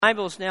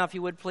Bibles now, if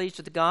you would please,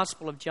 to the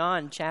Gospel of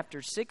John,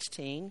 chapter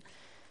 16.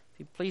 If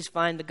you please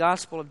find the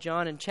Gospel of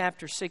John in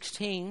chapter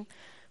 16.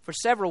 For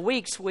several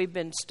weeks we've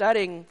been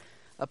studying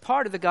a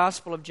part of the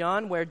Gospel of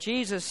John where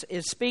Jesus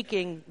is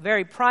speaking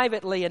very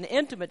privately and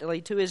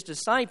intimately to his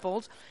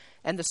disciples.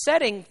 And the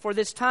setting for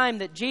this time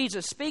that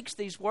Jesus speaks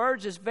these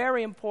words is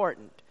very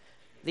important.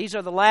 These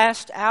are the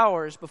last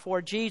hours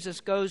before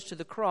Jesus goes to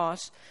the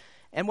cross.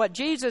 And what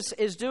Jesus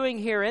is doing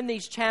here in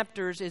these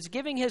chapters is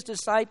giving his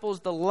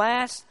disciples the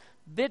last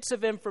bits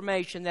of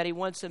information that he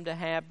wants them to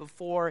have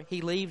before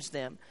he leaves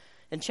them.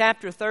 In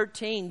chapter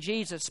 13,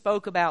 Jesus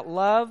spoke about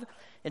love.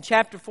 In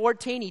chapter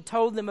 14, he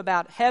told them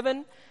about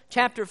heaven.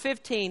 Chapter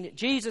 15,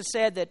 Jesus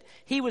said that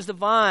he was the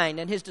vine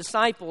and his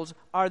disciples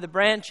are the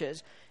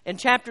branches. In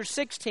chapter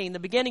 16, the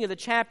beginning of the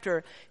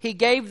chapter, he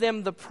gave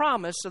them the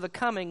promise of the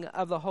coming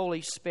of the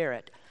Holy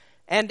Spirit.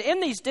 And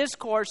in these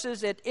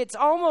discourses, it's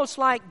almost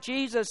like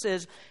Jesus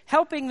is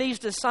helping these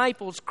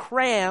disciples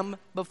cram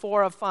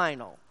before a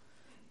final.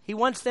 He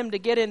wants them to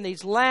get in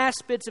these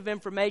last bits of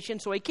information,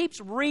 so he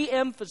keeps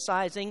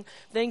re-emphasizing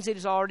things that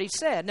he's already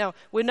said. Now,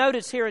 we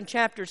notice here in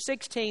chapter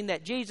 16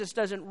 that Jesus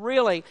doesn't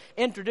really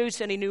introduce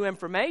any new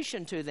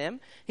information to them.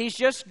 He's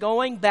just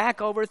going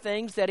back over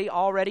things that he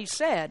already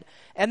said.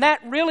 And that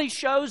really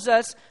shows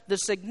us the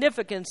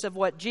significance of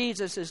what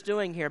Jesus is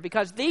doing here,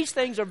 because these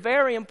things are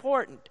very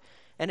important.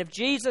 And if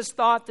Jesus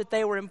thought that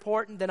they were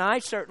important, then I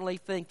certainly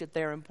think that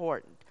they're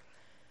important.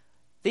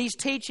 These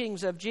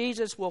teachings of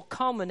Jesus will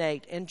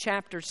culminate in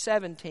chapter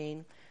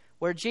 17,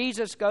 where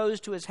Jesus goes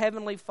to his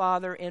heavenly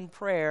Father in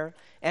prayer,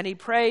 and he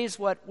prays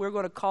what we're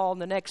going to call in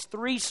the next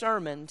 3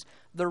 sermons,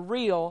 the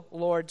real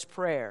Lord's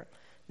Prayer.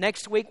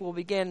 Next week we'll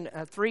begin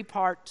a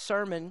 3-part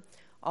sermon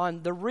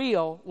on the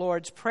real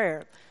Lord's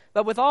Prayer.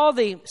 But with all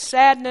the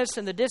sadness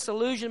and the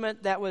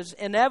disillusionment that was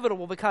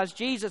inevitable because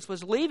Jesus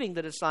was leaving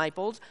the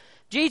disciples,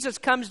 Jesus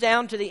comes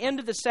down to the end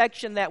of the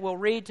section that we'll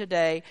read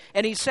today,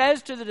 and he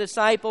says to the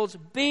disciples,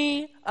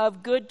 "Be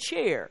of good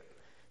cheer."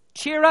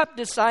 Cheer up,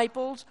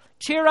 disciples.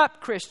 Cheer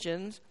up,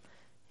 Christians.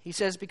 He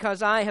says,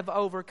 because I have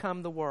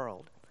overcome the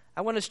world.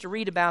 I want us to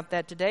read about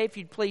that today. If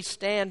you'd please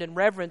stand in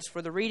reverence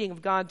for the reading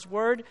of God's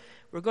Word.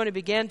 We're going to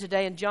begin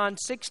today in John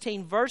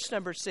 16, verse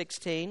number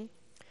 16.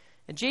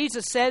 And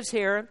Jesus says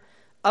here,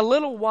 "A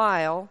little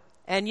while,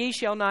 and ye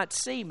shall not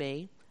see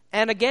me,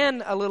 and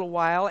again a little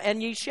while,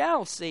 and ye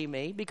shall see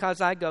me,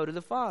 because I go to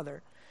the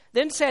Father."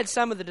 Then said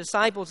some of the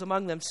disciples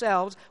among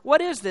themselves,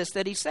 "What is this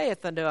that he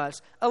saith unto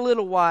us? A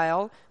little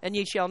while, and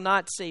ye shall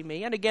not see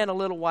me, and again a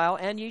little while,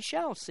 and ye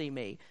shall see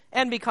me,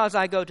 and because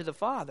I go to the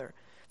Father."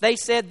 They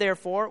said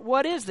therefore,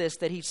 "What is this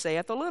that he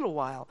saith a little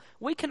while?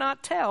 We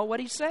cannot tell what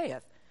he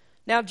saith."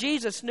 Now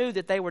Jesus knew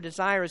that they were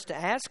desirous to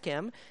ask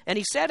him, and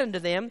he said unto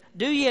them,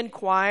 "Do ye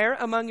inquire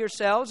among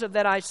yourselves of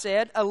that I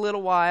said, a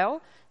little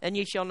while, and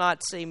ye shall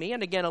not see me,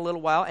 and again a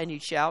little while, and ye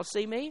shall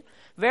see me?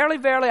 Verily,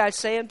 verily, I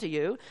say unto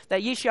you,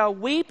 that ye shall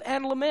weep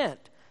and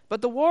lament,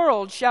 but the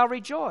world shall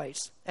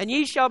rejoice, and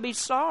ye shall be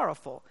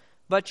sorrowful,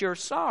 but your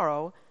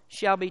sorrow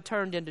shall be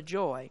turned into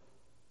joy.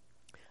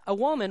 A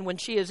woman, when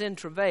she is in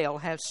travail,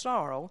 has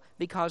sorrow,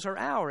 because her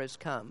hour is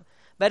come.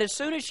 But as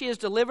soon as she is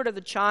delivered of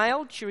the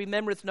child, she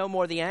remembereth no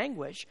more the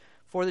anguish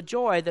for the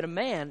joy that a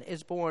man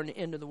is born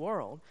into the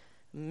world."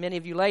 Many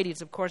of you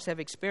ladies, of course, have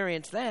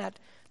experienced that,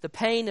 the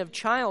pain of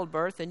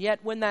childbirth, and yet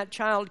when that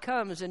child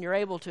comes and you're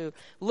able to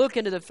look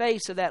into the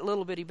face of that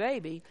little bitty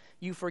baby,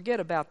 you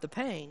forget about the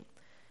pain.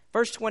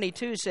 Verse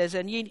 22 says,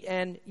 And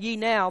ye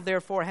now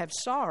therefore have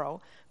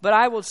sorrow, but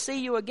I will see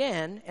you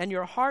again, and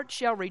your heart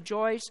shall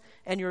rejoice,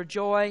 and your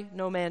joy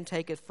no man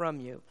taketh from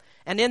you.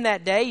 And in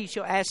that day ye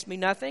shall ask me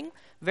nothing.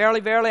 Verily,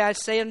 verily, I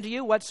say unto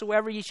you,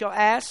 whatsoever ye shall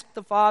ask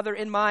the Father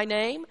in my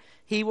name,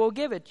 he will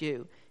give it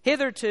you.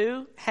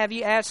 Hitherto have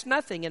ye asked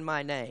nothing in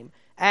my name.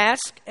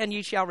 Ask, and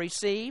ye shall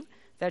receive,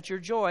 that your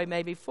joy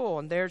may be full.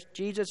 And there's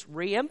Jesus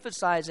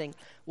re-emphasizing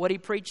what he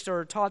preached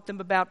or taught them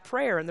about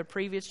prayer in the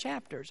previous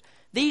chapters.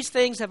 These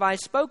things have I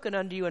spoken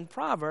unto you in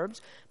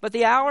Proverbs, but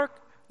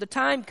the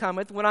time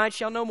cometh when I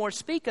shall no more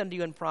speak unto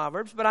you in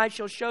Proverbs, but I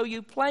shall show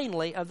you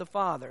plainly of the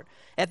Father.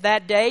 At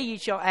that day ye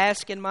shall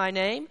ask in my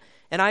name,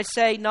 and I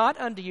say not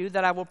unto you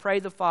that I will pray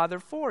the Father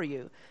for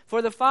you.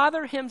 For the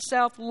Father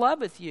himself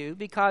loveth you,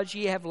 because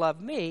ye have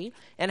loved me,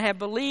 and have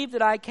believed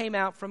that I came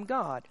out from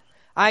God.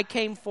 I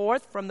came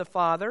forth from the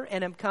Father,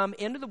 and am come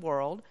into the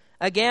world.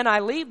 Again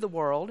I leave the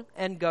world,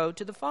 and go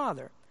to the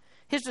Father.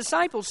 His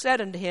disciples said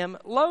unto him,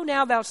 Lo,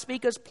 now thou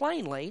speakest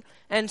plainly,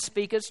 and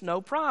speakest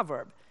no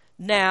proverb.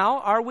 Now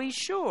are we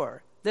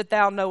sure that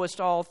thou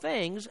knowest all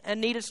things, and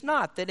needest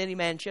not that any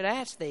man should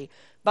ask thee.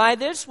 By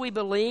this we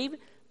believe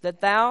that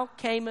thou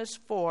camest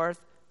forth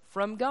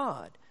from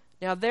God.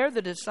 Now there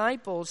the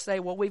disciples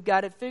say, well, we've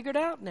got it figured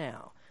out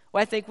now.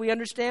 Well, I think we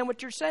understand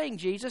what you're saying,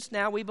 Jesus.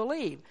 Now we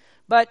believe.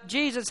 But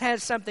Jesus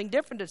has something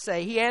different to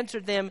say. He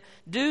answered them,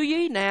 Do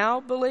ye now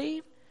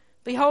believe?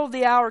 Behold,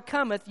 the hour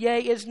cometh, yea,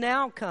 is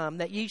now come,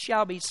 that ye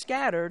shall be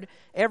scattered,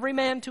 every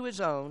man to his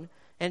own,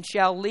 and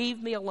shall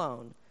leave me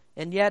alone.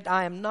 And yet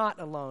I am not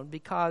alone,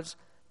 because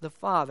the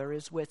Father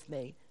is with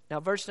me. Now,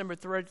 verse number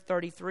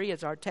 33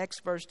 is our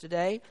text verse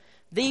today.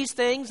 These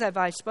things have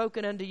I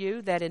spoken unto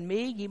you, that in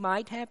me ye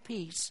might have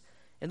peace.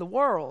 In the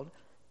world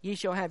ye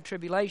shall have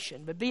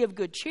tribulation, but be of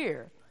good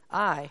cheer.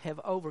 I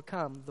have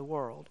overcome the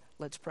world.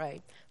 Let's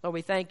pray. Lord,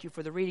 we thank you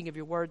for the reading of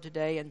your word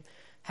today and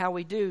how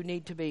we do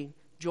need to be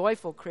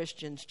joyful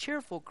Christians,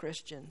 cheerful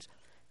Christians.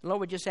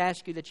 Lord, we just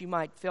ask you that you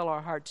might fill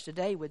our hearts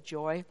today with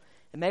joy.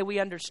 And may we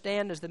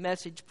understand as the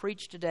message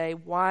preached today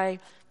why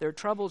there are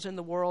troubles in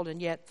the world,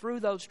 and yet through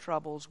those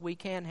troubles we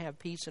can have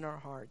peace in our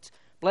hearts.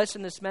 Bless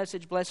in this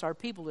message, bless our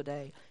people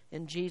today.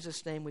 In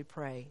Jesus' name we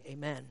pray.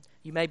 Amen.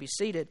 You may be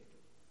seated.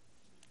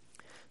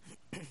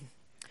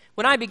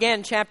 When I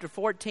began chapter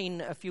 14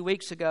 a few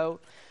weeks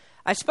ago,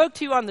 I spoke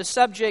to you on the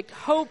subject,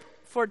 Hope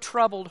for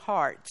Troubled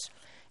Hearts.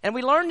 And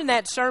we learned in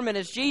that sermon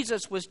as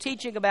Jesus was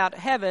teaching about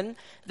heaven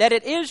that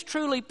it is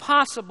truly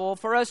possible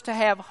for us to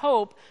have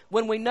hope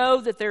when we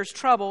know that there's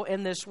trouble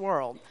in this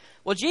world.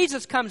 Well,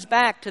 Jesus comes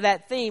back to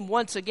that theme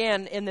once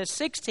again in this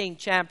 16th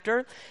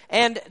chapter.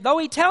 And though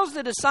he tells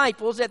the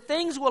disciples that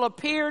things will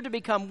appear to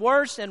become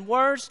worse and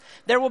worse,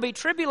 there will be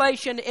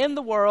tribulation in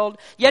the world,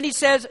 yet he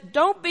says,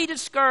 don't be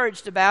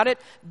discouraged about it.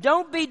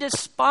 Don't be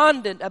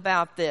despondent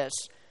about this,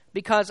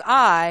 because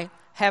I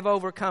have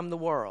overcome the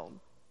world.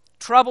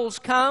 Troubles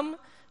come.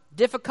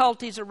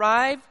 Difficulties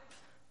arise.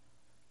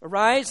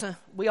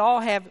 We all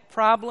have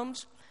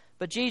problems.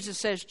 But Jesus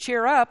says,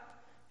 cheer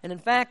up. And in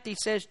fact, he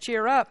says,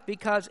 cheer up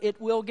because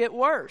it will get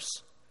worse.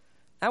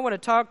 I want to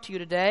talk to you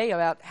today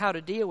about how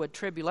to deal with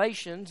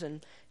tribulations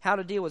and how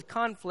to deal with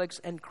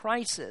conflicts and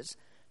crises.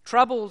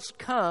 Troubles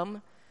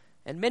come,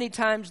 and many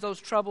times those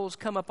troubles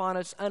come upon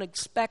us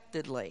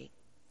unexpectedly.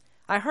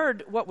 I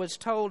heard what was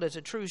told as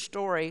a true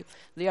story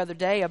the other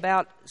day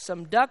about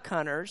some duck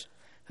hunters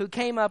who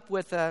came up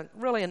with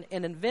really an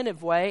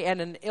inventive way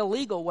and an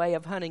illegal way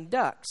of hunting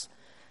ducks.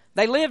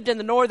 They lived in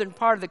the northern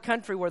part of the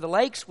country where the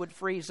lakes would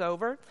freeze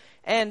over,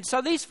 and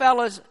so these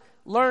fellas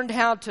learned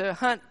how to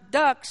hunt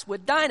ducks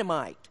with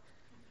dynamite.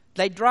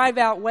 They'd drive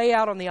way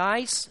out on the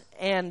ice,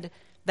 and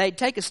they'd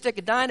take a stick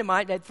of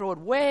dynamite, they'd throw it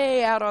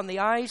way out on the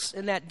ice,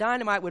 and that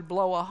dynamite would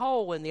blow a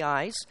hole in the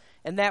ice,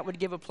 and that would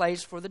give a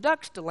place for the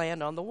ducks to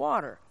land on the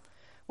water.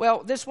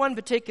 Well, this one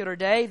particular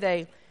day,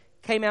 they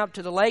came out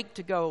to the lake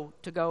to go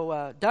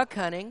duck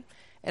hunting,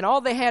 and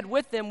all they had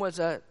with them was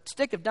a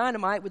stick of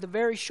dynamite with a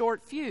very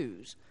short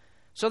fuse.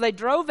 So they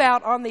drove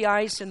out on the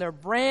ice in their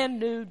brand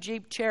new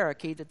Jeep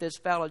Cherokee that this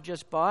fellow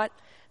just bought.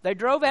 They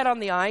drove out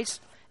on the ice,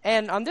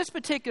 and on this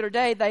particular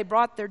day, they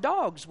brought their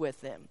dogs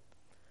with them.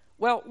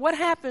 Well, what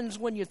happens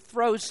when you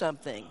throw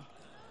something?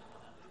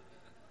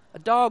 A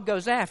dog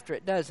goes after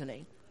it, doesn't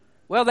he?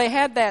 Well, they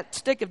had that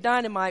stick of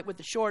dynamite with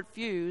the short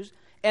fuse,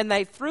 and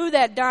they threw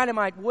that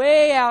dynamite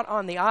way out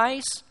on the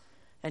ice,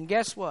 and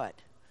guess what?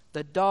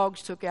 The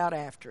dogs took out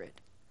after it.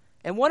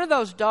 And one of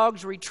those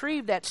dogs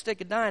retrieved that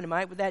stick of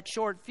dynamite with that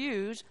short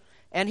fuse,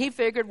 and he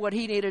figured what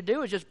he needed to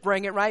do is just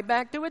bring it right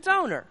back to its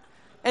owner.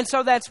 And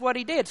so that's what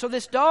he did. So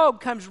this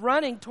dog comes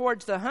running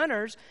towards the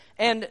hunters,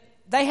 and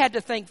they had to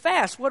think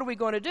fast. What are we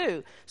going to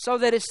do? So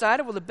they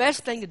decided, well, the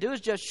best thing to do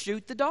is just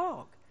shoot the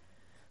dog.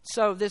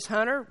 So this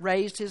hunter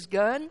raised his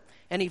gun,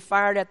 and he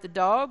fired at the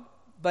dog,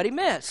 but he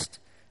missed.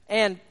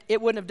 And it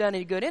wouldn't have done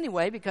any good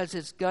anyway because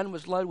his gun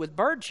was loaded with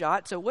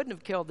birdshot, so it wouldn't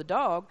have killed the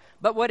dog.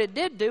 But what it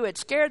did do, it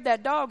scared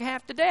that dog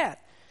half to death.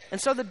 And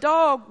so the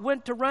dog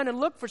went to run and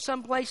look for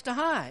some place to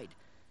hide.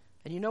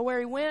 And you know where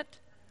he went?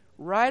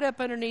 Right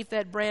up underneath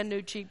that brand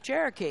new Jeep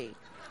Cherokee.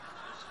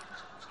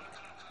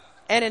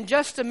 And in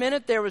just a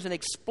minute, there was an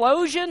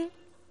explosion,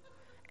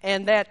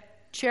 and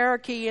that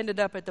Cherokee ended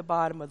up at the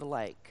bottom of the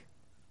lake.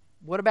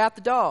 What about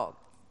the dog?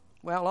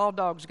 Well, all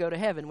dogs go to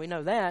heaven. We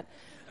know that.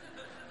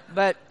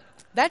 But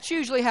that's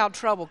usually how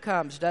trouble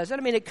comes, doesn't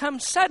it? I mean, it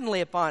comes suddenly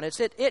upon us.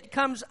 It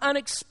comes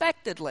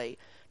unexpectedly.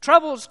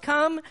 Troubles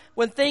come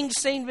when things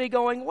seem to be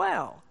going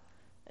well.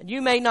 And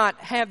you may not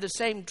have the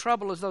same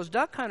trouble as those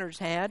duck hunters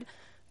had,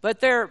 but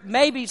there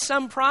may be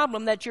some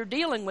problem that you're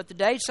dealing with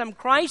today, some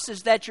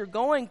crisis that you're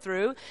going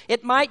through.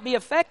 It might be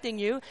affecting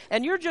you,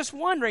 and you're just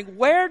wondering,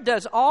 where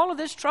does all of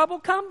this trouble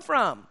come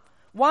from?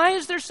 Why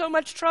is there so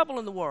much trouble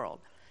in the world?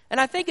 And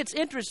I think it's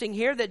interesting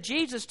here that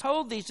Jesus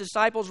told these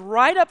disciples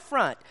right up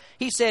front.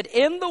 He said,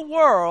 in the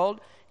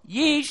world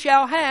ye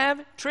shall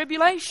have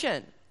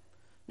tribulation.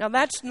 Now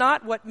that's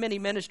not what many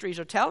ministries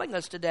are telling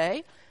us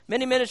today.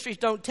 Many ministries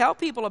don't tell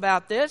people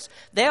about this.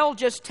 They'll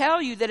just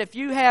tell you that if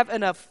you have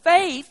enough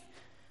faith,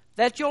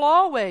 that you'll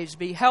always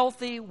be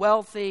healthy,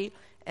 wealthy,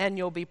 and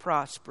you'll be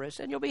prosperous,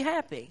 and you'll be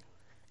happy.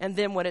 And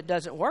then when it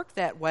doesn't work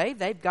that way,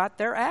 they've got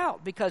their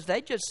out because they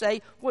just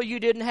say, well,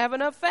 you didn't have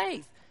enough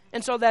faith.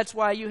 And so that's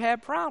why you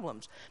have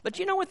problems. But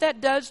you know what that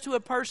does to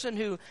a person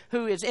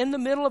who is in the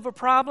middle of a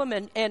problem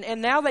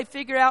and now they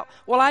figure out,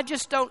 well, I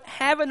just don't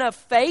have enough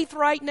faith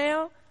right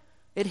now?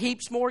 It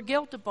heaps more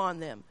guilt upon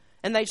them.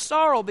 And they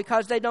sorrow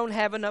because they don't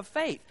have enough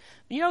faith.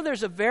 You know,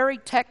 there's a very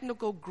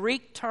technical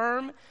Greek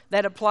term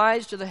that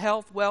applies to the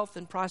health, wealth,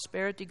 and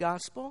prosperity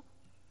gospel.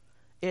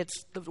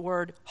 It's the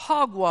word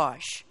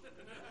hogwash.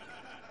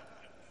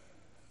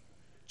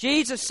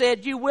 Jesus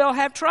said you will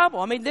have trouble.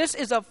 I mean, this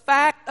is a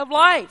fact of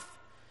life.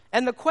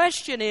 And the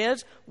question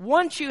is,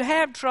 once you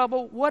have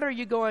trouble, what are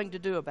you going to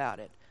do about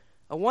it?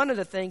 One of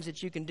the things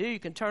that you can do, you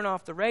can turn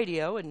off the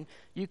radio and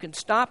you can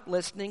stop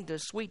listening to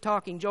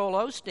sweet-talking Joel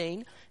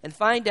Osteen and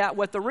find out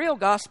what the real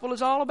gospel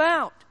is all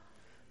about.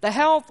 The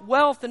health,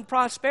 wealth, and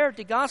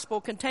prosperity gospel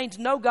contains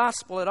no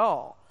gospel at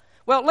all.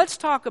 Well, let's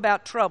talk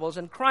about troubles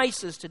and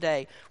crises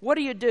today. What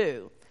do you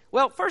do?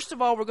 Well, first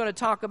of all, we're going to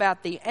talk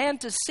about the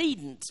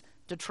antecedents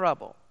to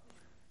trouble.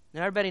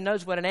 Now, everybody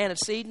knows what an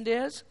antecedent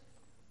is?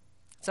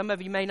 Some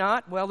of you may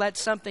not. Well,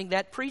 that's something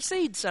that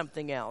precedes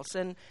something else,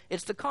 and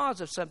it's the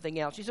cause of something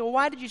else. You say, well,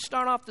 why did you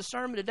start off the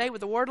sermon today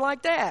with a word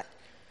like that?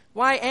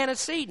 Why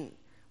antecedent?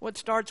 Well, it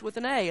starts with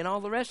an A, and all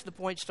the rest of the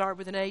points start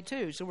with an A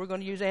too, so we're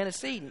going to use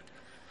antecedent.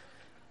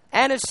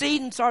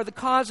 Antecedents are the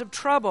cause of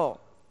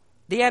trouble.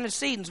 The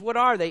antecedents, what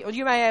are they? Well,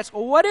 you may ask,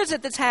 well, what is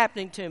it that's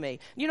happening to me?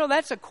 You know,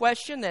 that's a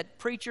question that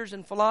preachers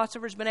and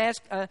philosophers have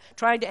been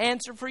trying to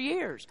answer for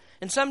years.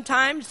 And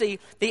sometimes the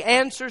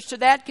answers to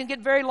that can get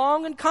very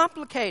long and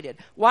complicated.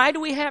 Why do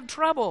we have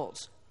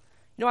troubles?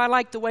 You know, I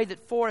like the way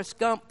that Forrest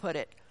Gump put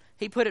it.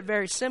 He put it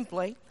very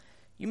simply.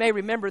 You may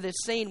remember this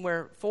scene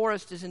where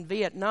Forrest is in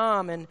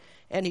Vietnam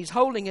and he's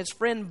holding his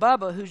friend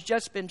Bubba, who's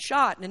just been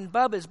shot, and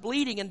Bubba is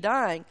bleeding and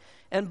dying.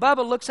 And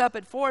Bubba looks up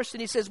at Forrest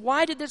and he says,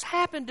 why did this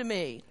happen to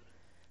me?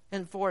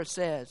 And Forrest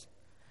says,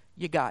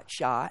 you got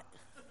shot.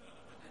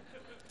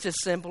 It's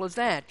as simple as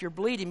that. You're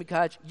bleeding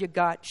because you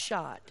got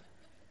shot.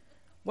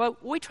 Well,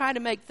 we try to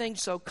make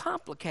things so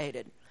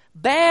complicated.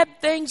 Bad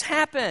things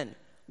happen.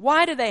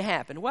 Why do they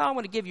happen? Well, I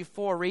want to give you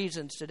 4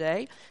 reasons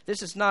today.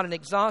 This is not an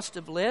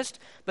exhaustive list,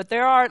 but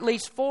there are at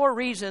least 4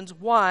 reasons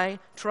why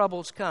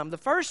troubles come. The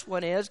first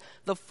one is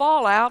the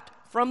fallout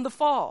from the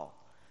fall.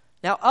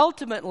 Now,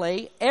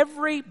 ultimately,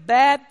 every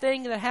bad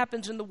thing that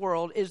happens in the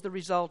world is the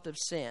result of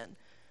sin.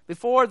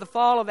 Before the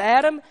fall of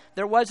Adam,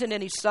 there wasn't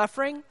any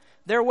suffering.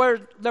 There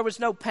was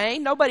no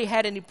pain. Nobody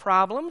had any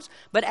problems.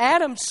 But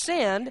Adam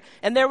sinned,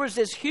 and there was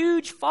this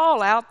huge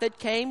fallout that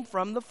came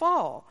from the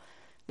fall.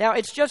 Now,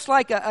 it's just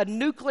like a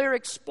nuclear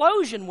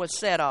explosion was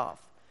set off.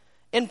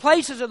 In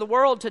places of the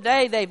world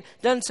today, they've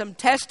done some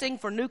testing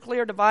for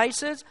nuclear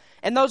devices,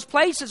 and those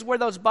places where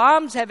those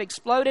bombs have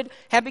exploded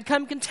have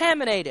become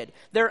contaminated.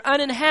 They're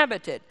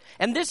uninhabited.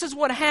 And this is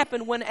what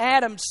happened when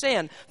Adam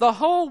sinned. The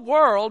whole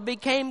world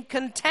became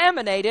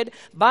contaminated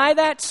by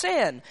that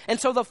sin. And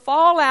so the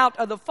fallout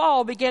of the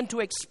fall began to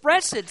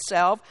express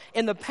itself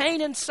in the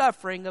pain and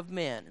suffering of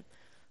men.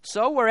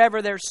 So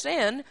wherever there's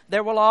sin,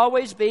 there will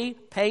always be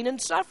pain and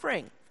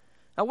suffering.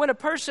 Now, when a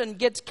person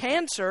gets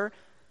cancer,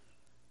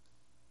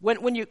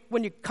 when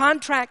you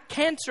contract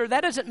cancer,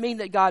 that doesn't mean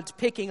that God's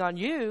picking on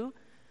you.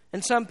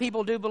 And some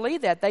people do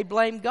believe that. They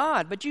blame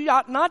God. But you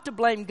ought not to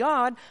blame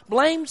God.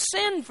 Blame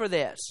sin for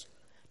this.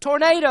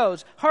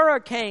 Tornadoes,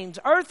 hurricanes,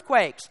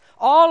 earthquakes,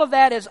 all of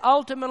that is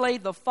ultimately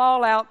the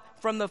fallout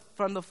from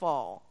the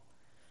fall.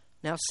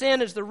 Now,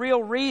 sin is the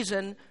real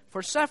reason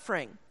for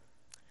suffering.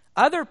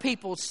 Other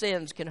people's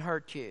sins can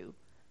hurt you.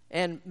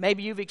 And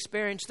maybe you've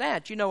experienced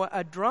that. You know,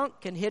 a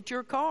drunk can hit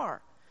your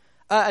car.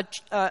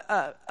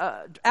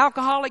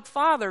 Alcoholic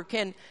father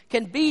can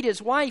beat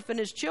his wife and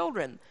his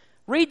children.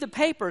 Read the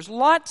papers.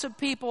 Lots of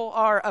people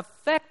are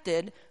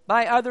affected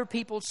by other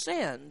people's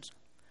sins.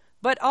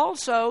 But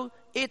also,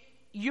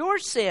 your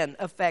sin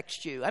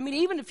affects you. I mean,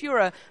 even if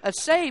you're a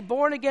saved,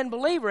 born-again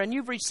believer and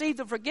you've received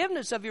the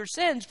forgiveness of your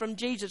sins from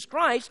Jesus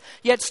Christ,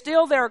 yet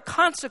still there are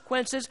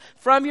consequences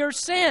from your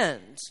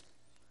sins.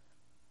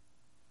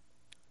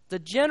 The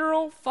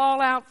general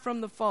fallout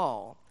from the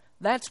fall.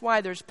 That's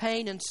why there's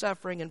pain and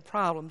suffering and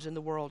problems in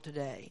the world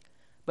today.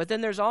 But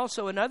then there's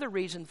also another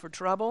reason for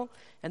trouble,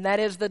 and that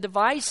is the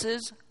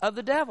devices of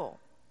the devil.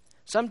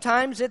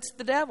 Sometimes it's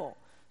the devil.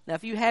 Now,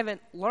 if you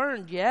haven't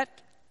learned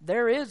yet,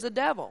 there is a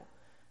devil.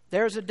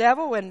 There's a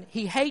devil, and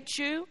he hates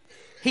you.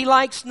 He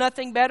likes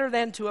nothing better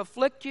than to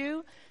afflict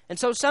you. And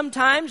so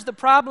sometimes the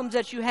problems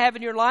that you have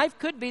in your life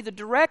could be the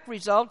direct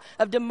result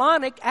of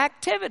demonic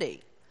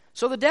activity.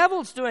 So the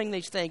devil's doing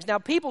these things. Now,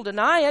 people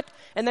deny it,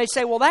 and they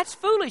say, well, that's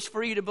foolish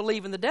for you to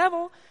believe in the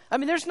devil. I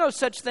mean, there's no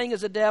such thing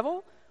as a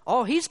devil.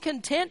 Oh, he's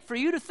content for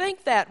you to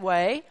think that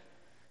way.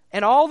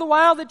 And all the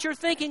while that you're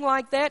thinking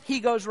like that, he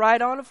goes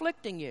right on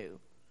afflicting you.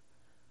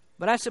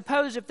 But I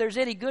suppose if there's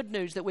any good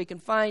news that we can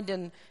find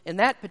in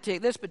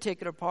this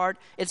particular part,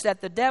 it's that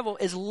the devil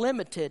is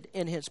limited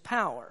in his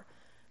power.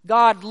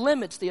 God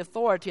limits the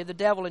authority of the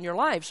devil in your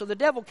life. So the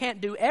devil can't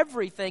do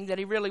everything that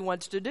he really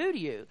wants to do to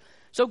you.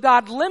 So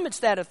God limits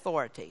that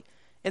authority.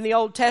 In the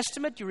Old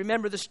Testament, you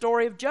remember the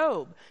story of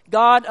Job.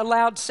 God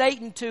allowed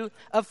Satan to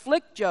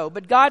afflict Job.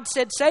 But God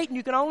said, Satan,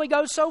 you can only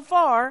go so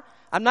far.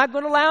 I'm not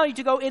going to allow you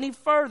to go any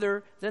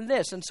further than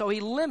this. And so he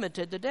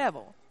limited the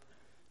devil.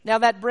 Now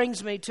that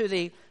brings me to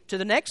the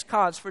next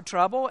cause for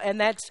trouble, and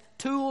that's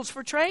tools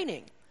for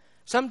training.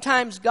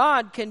 Sometimes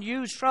God can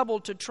use trouble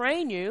to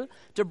train you,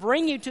 to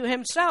bring you to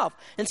himself.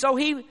 And so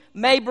he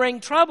may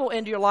bring trouble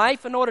into your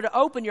life in order to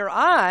open your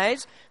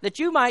eyes that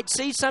you might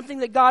see something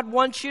that God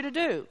wants you to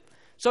do.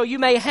 So you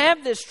may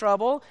have this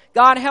trouble.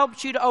 God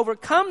helps you to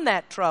overcome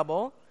that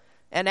trouble.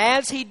 And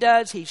as He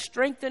does, He's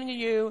strengthening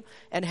you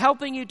and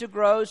helping you to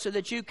grow so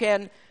that you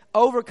can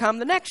overcome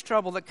the next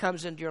trouble that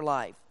comes into your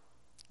life.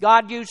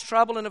 God used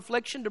trouble and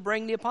affliction to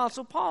bring the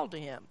Apostle Paul to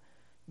Him.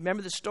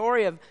 Remember the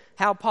story of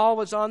how Paul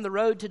was on the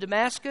road to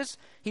Damascus?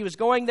 He was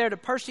going there to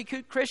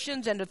persecute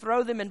Christians and to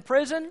throw them in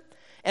prison.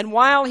 And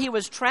while he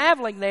was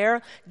traveling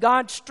there,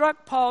 God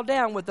struck Paul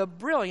down with a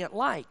brilliant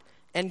light.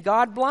 And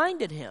God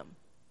blinded him.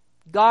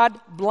 God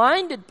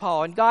blinded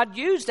Paul, and God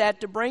used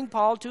that to bring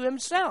Paul to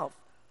Himself.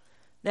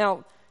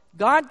 Now,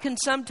 God can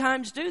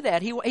sometimes do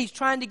that. He's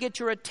trying to get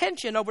your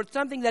attention over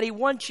something that He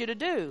wants you to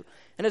do.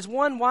 And as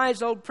one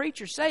wise old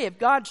preacher say, if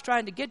God's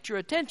trying to get your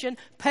attention,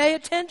 pay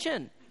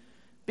attention.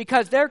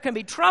 Because there can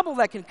be trouble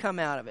that can come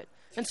out of it.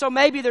 And so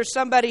maybe there's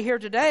somebody here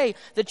today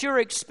that you're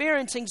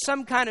experiencing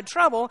some kind of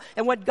trouble,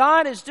 and what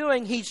God is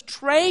doing, He's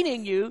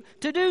training you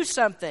to do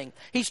something.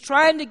 He's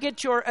trying to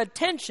get your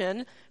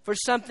attention for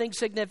something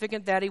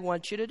significant that He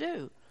wants you to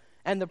do.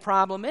 And the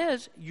problem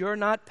is, you're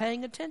not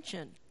paying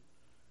attention.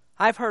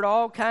 I've heard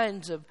all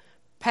kinds of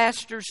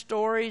pastor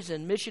stories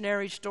and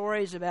missionary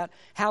stories about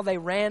how they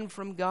ran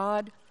from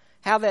God,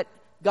 how that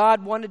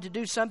God wanted to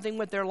do something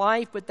with their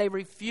life, but they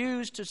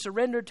refused to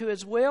surrender to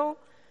His will.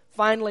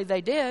 Finally,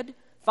 they did.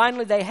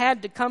 Finally, they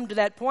had to come to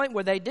that point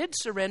where they did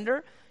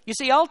surrender. You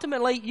see,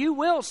 ultimately, you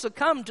will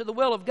succumb to the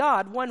will of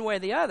God one way or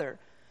the other.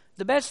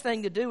 The best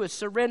thing to do is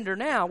surrender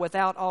now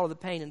without all of the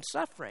pain and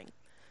suffering.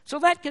 So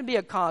that can be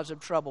a cause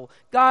of trouble.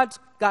 God's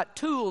got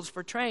tools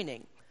for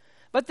training.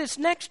 But this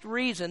next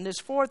reason, this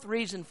fourth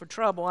reason for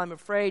trouble, I'm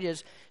afraid,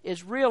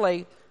 is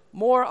really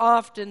more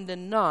often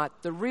than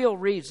not the real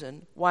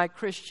reason why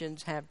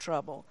Christians have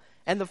trouble.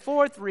 And the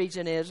fourth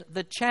reason is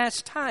the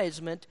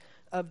chastisement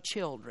of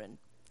children.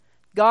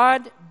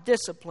 God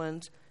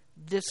disciplines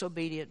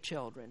disobedient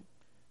children.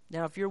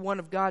 Now, if you're one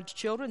of God's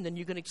children, then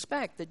you can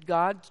expect that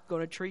God's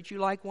going to treat you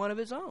like one of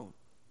His own.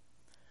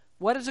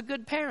 What does a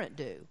good parent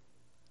do?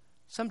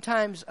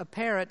 Sometimes a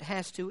parent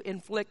has to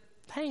inflict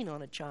pain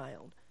on a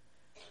child.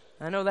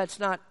 I know that's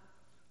not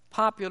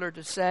popular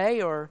to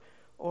say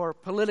or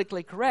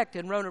politically correct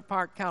in Rohnert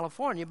Park,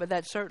 California, but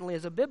that certainly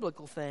is a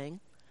biblical thing.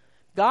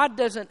 God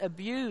doesn't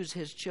abuse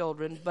His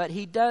children, but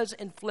He does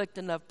inflict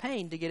enough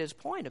pain to get His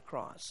point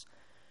across.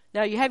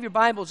 Now, you have your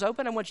Bibles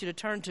open. I want you to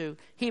turn to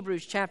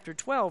Hebrews chapter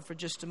 12 for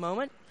just a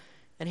moment.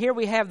 And here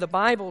we have the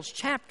Bible's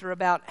chapter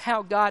about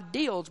how God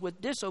deals with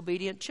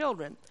disobedient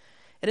children.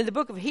 And in the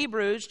book of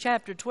Hebrews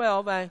chapter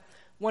 12, I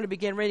want to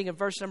begin reading at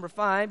verse number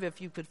 5, if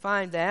you could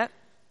find that.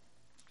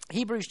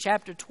 Hebrews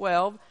chapter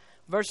 12,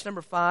 verse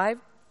number 5.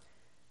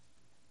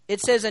 It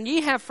says, "And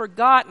ye have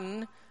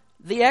forgotten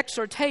the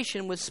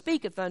exhortation which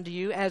speaketh unto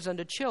you as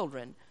unto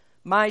children.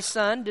 My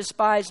son,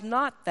 despise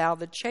not thou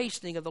the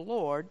chastening of the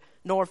Lord,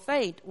 nor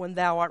faint when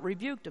thou art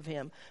rebuked of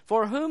Him.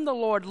 For whom the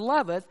Lord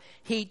loveth,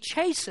 He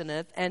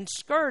chasteneth and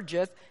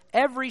scourgeth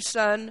every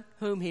son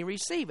whom He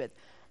receiveth."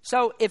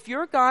 So if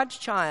you're God's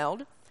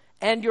child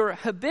and you're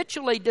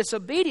habitually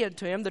disobedient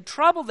to Him, the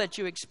trouble that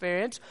you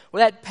experience or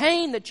that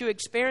pain that you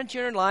experience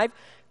in your life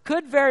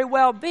could very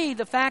well be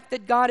the fact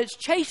that God is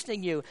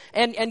chastening you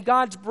and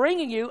God's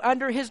bringing you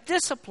under His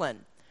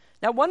discipline.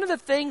 Now, one of the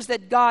things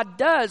that God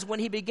does when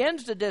He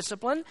begins to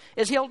discipline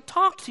is He'll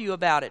talk to you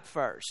about it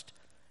first.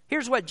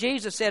 Here's what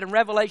Jesus said in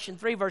Revelation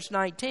 3, verse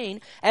 19.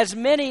 "As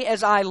many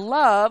as I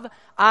love,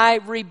 I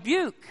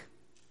rebuke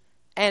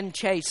and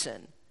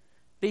chasten.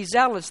 Be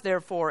zealous,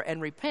 therefore,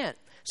 and repent."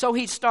 So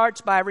He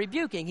starts by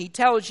rebuking. He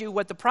tells you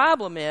what the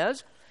problem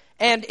is.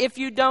 And if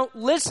you don't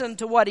listen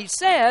to what He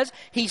says,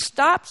 He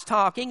stops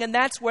talking, and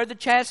that's where the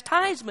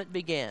chastisement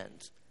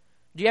begins.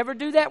 Do you ever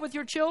do that with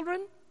your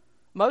children?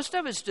 Most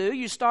of us do.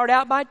 You start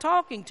out by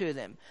talking to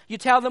them. You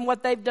tell them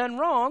what they've done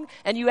wrong,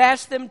 and you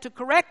ask them to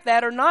correct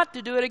that or not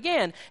to do it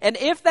again. And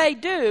if they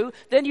do,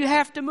 then you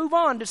have to move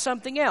on to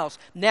something else.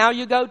 Now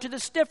you go to the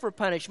stiffer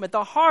punishment,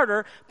 the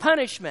harder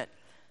punishment.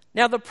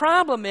 Now the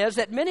problem is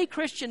that many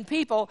Christian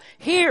people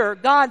hear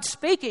God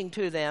speaking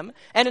to them,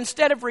 and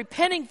instead of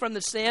repenting from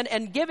the sin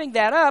and giving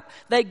that up,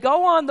 they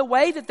go on the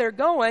way that they're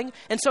going,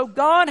 and so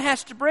God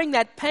has to bring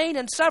that pain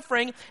and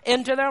suffering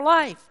into their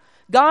life.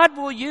 God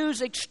will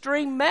use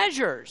extreme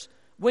measures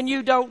when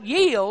you don't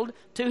yield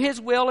to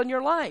His will in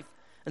your life.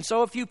 And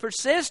so if you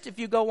persist, if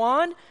you go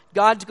on,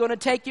 God's going to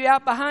take you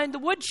out behind the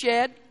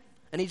woodshed,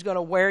 and He's going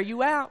to wear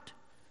you out.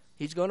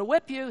 He's going to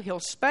whip you. He'll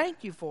spank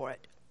you for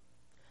it.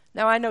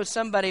 Now, I know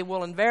somebody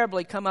will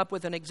invariably come up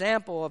with an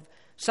example of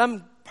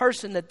some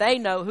person that they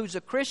know who's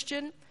a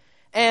Christian,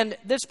 and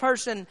this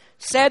person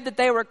said that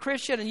they were a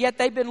Christian, and yet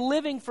they've been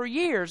living for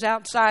years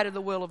outside of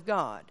the will of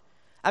God.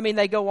 I mean,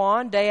 they go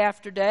on day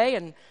after day,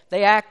 and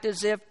they act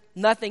as if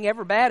nothing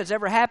ever bad has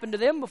ever happened to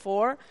them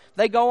before.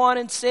 They go on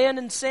and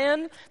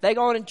sin. They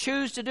go on and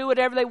choose to do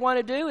whatever they want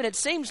to do, and it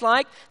seems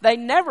like they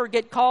never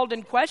get called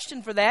in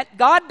question for that.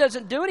 God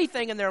doesn't do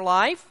anything in their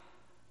life.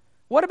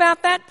 What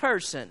about that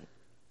person?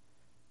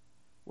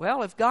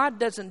 Well, if God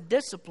doesn't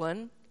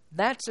discipline,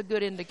 that's a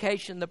good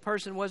indication the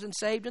person wasn't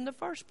saved in the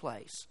first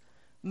place.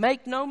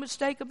 Make no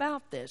mistake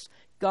about this.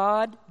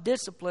 God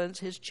disciplines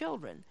his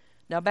children.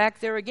 Now back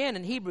there again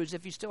in Hebrews,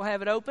 if you still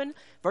have it open,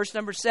 verse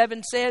number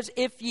 7 says,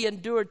 if ye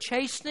endure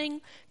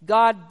chastening,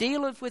 God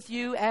dealeth with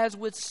you as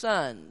with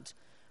sons.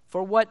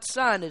 For what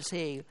son is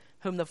he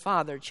whom the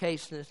Father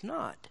chasteneth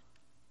not?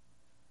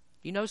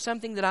 You know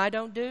something that I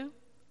don't do?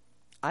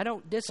 I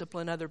don't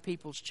discipline other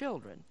people's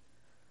children.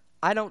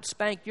 I don't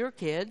spank your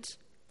kids,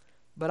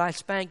 but I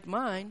spanked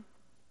mine.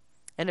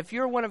 And if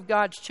you're one of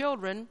God's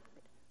children,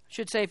 I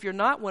should say if you're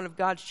not one of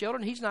God's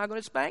children, he's not going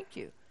to spank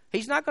you.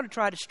 He's not going to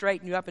try to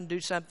straighten you up and do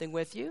something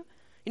with you.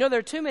 You know, there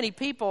are too many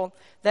people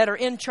that are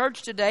in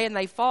church today and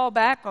they fall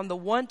back on the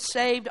once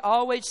saved,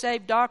 always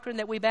saved doctrine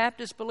that we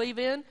Baptists believe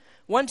in.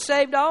 Once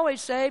saved,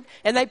 always saved.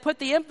 And they put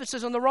the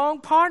emphasis on the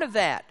wrong part of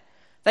that.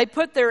 They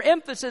put their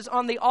emphasis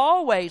on the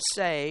always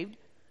saved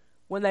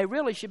when they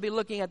really should be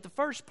looking at the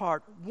first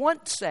part,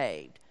 once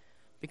saved.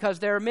 Because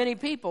there are many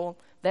people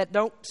that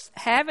don't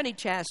have any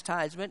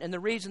chastisement, and the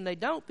reason they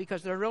don't,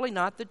 because they're really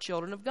not the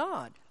children of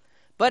God.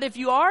 But if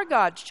you are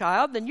God's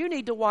child, then you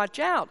need to watch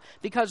out,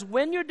 because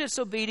when you're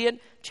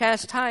disobedient,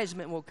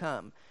 chastisement will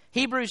come.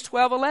 Hebrews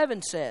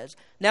 12:11 says,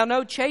 now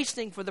no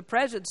chastening for the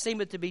present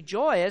seemeth to be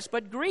joyous,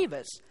 but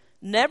grievous.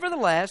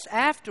 Nevertheless,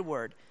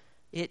 afterward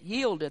it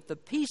yieldeth the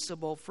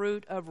peaceable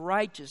fruit of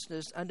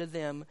righteousness unto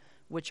them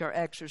which are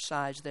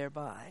exercised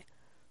thereby.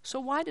 So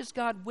why does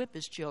God whip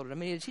his children? I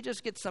mean, does he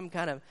just get some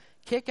kind of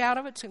kick out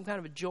of it, some kind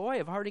of a joy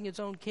of hurting his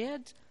own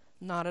kids?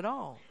 Not at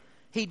all.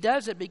 He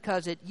does it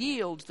because it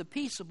yields the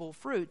peaceable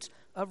fruits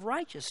of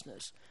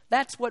righteousness.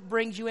 That's what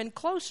brings you in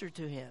closer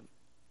to him.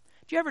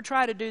 Did you ever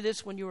try to do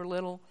this when you were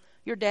little?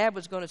 Your dad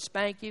was going to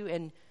spank you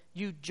and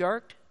you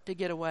jerked to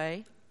get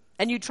away.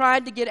 And you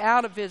tried to get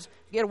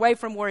away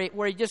from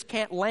where he just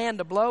can't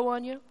land a blow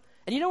on you.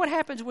 And you know what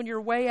happens when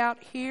you're way out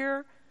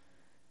here?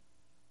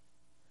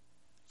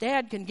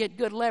 Dad can get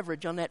good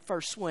leverage on that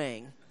first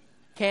swing.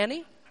 Can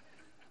he?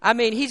 I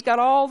mean, he's got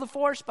all the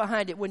force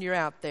behind it when you're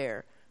out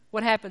there.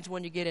 What happens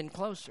when you get in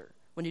closer?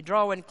 When you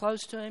draw in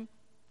close to him,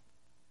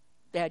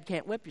 Dad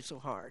can't whip you so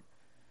hard.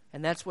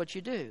 And that's what you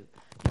do.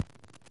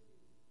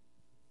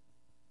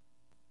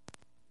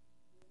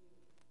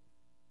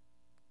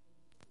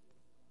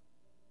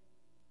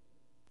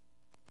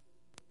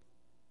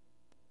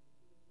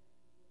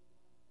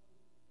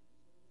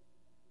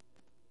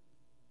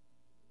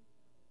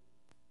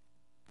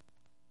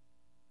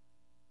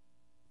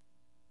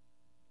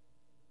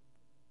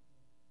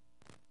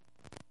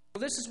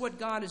 This is what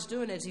God is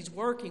doing as he's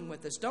working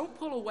with us. Don't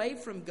pull away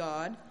from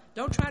God.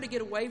 Don't try to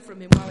get away from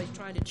him while he's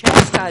trying to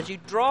chastise you.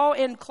 Draw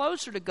in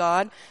closer to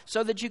God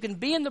so that you can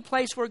be in the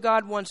place where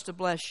God wants to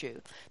bless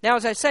you. Now,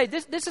 as I say,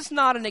 this is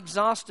not an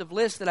exhaustive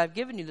list that I've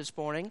given you this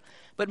morning,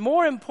 but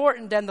more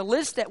important than the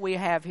list that we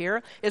have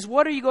here is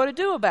what are you going to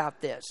do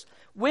about this?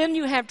 When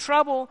you have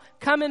trouble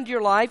come into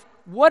your life,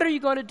 what are you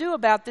going to do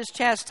about this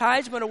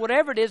chastisement or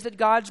whatever it is that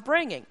God's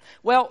bringing?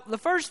 Well, the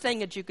first thing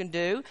that you can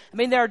do,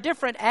 there are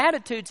different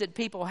attitudes that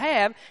people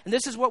have, and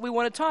this is what we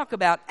want to talk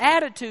about,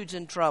 attitudes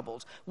and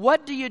troubles.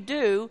 What do you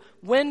do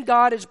when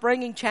God is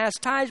bringing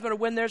chastisement or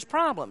when there's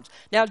problems?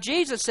 Now,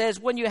 Jesus says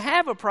when you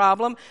have a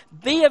problem,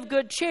 be of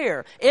good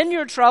cheer. In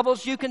your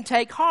troubles, you can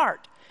take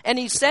heart. And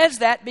he says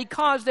that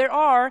because there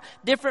are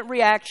different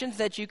reactions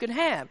that you can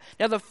have.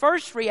 Now, the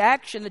first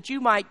reaction that you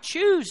might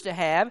choose to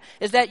have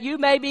is that you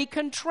may be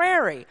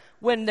contrary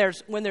when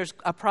there's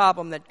a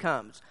problem that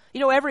comes. You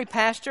know, every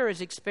pastor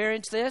has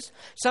experienced this.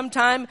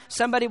 Sometime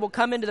somebody will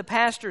come into the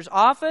pastor's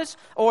office,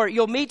 or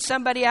you'll meet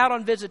somebody out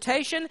on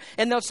visitation,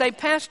 and they'll say,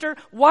 Pastor,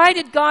 why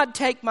did God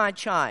take my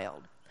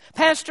child?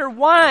 Pastor,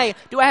 why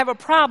do I have a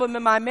problem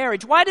in my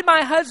marriage? Why did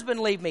my husband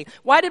leave me?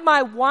 Why did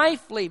my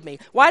wife leave me?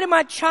 Why did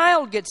my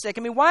child get sick?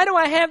 Why do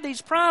I have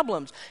these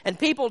problems? And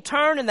people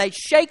turn and they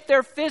shake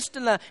their fist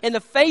in the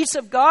face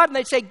of God and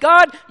they say,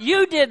 God,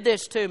 you did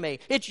this to me.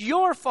 It's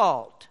your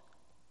fault.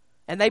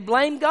 And they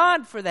blame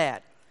God for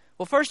that.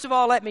 Well, first of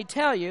all, let me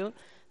tell you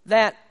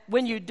that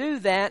when you do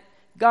that,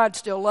 God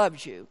still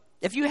loves you.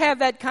 If you have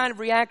that kind of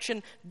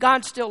reaction,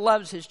 God still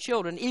loves his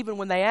children, even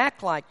when they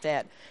act like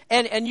that.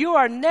 And you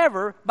are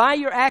never, by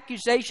your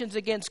accusations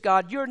against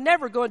God, you're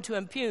never going to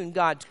impugn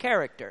God's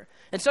character.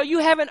 And so you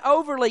haven't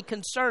overly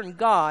concerned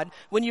God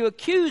when you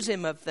accuse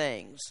him of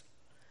things.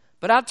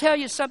 But I'll tell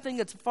you something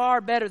that's far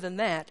better than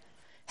that.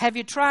 Have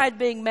you tried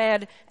being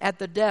mad at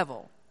the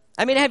devil?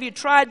 Have you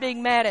tried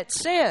being mad at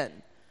sin?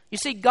 You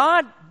see,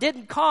 God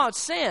didn't cause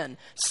sin.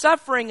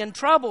 Suffering and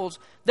troubles,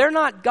 they're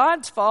not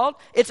God's fault.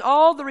 It's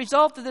all the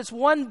result of this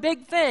one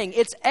big thing.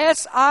 It's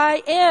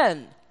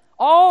S-I-N.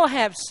 All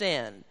have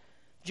sinned.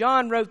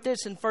 John wrote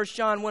this in 1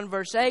 John 1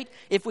 verse 8.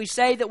 If we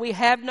say that we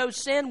have no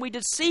sin, we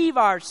deceive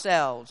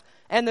ourselves,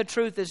 and the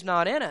truth is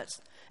not in us.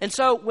 And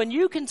so when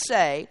you can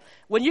say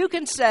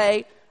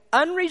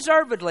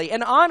unreservedly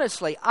and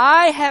honestly,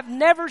 I have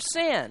never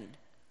sinned,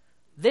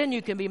 then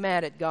you can be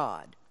mad at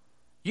God.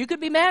 You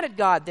could be mad at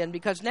God then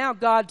because now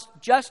God's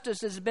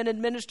justice has been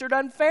administered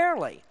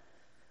unfairly.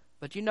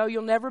 But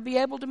you'll never be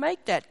able to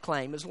make that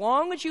claim. As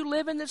long as you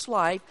live in this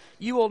life,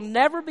 you will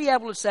never be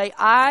able to say,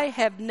 I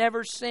have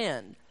never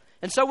sinned.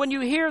 And so when you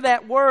hear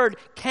that word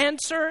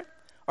cancer,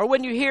 or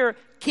when you hear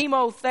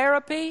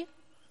chemotherapy,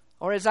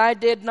 or as I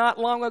did not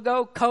long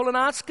ago,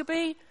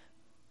 colonoscopy,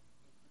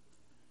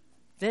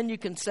 then you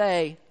can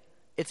say,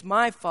 it's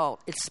my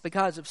fault. It's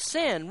because of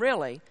sin,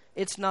 really.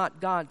 It's not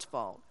God's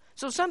fault.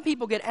 So some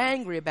people get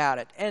angry about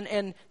it,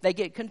 and they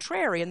get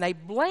contrary, and they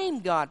blame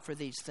God for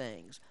these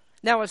things.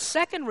 Now, a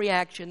second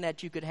reaction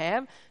that you could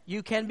have,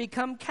 you can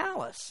become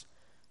callous.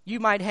 You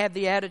might have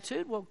the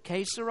attitude, well,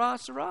 que sera,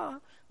 sera.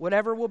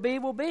 Whatever will be,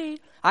 will be.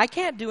 I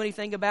can't do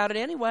anything about it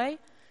anyway.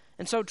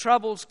 And so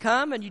troubles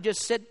come, and you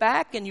just sit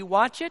back and you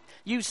watch it.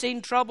 You've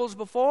seen troubles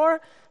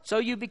before, so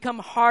you become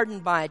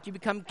hardened by it. You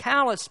become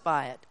callous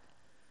by it.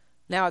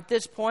 Now, at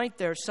this point,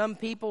 there are some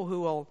people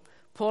who will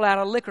pull out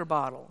a liquor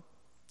bottle,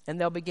 and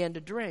they'll begin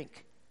to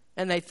drink.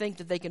 And they think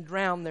that they can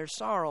drown their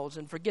sorrows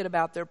and forget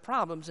about their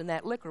problems in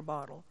that liquor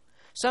bottle.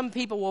 Some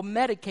people will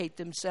medicate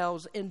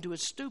themselves into a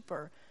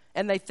stupor,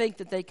 and they think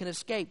that they can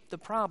escape the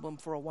problem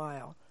for a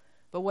while.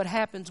 But what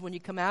happens when you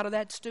come out of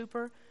that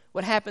stupor?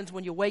 What happens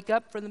when you wake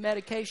up from the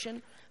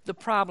medication? The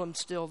problem's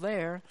still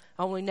there,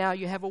 only now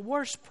you have a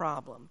worse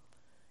problem.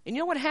 And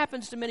you know what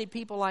happens to many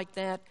people like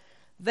that?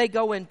 They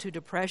go into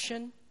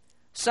depression.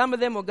 Some of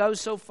them will go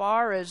so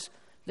far as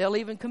they'll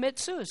even commit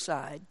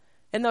suicide.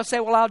 And they'll say,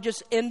 well, I'll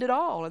just end it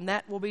all, and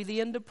that will be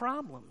the end of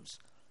problems.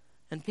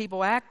 And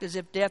people act as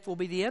if death will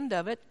be the end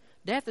of it.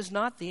 Death is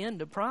not the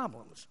end of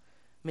problems.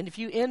 I mean, if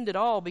you end it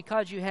all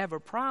because you have a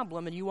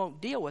problem and you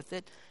won't deal with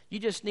it, you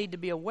just need to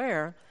be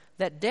aware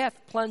that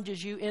death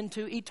plunges you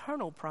into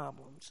eternal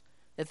problems.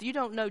 If you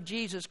don't know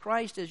Jesus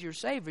Christ as your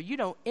Savior, you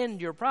don't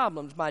end your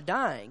problems by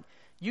dying.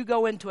 You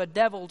go into a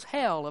devil's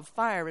hell of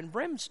fire and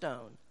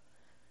brimstone.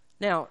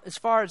 Now, as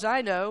far as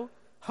I know,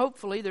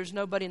 hopefully there's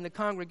nobody in the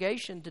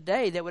congregation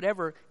today that would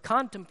ever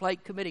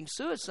contemplate committing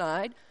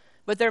suicide.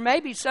 But there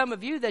may be some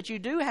of you that you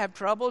do have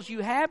troubles,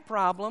 you have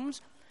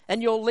problems,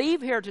 and you'll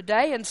leave here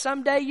today and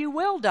someday you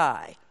will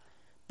die.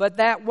 But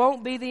that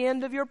won't be the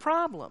end of your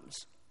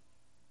problems.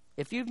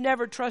 If you've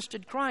never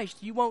trusted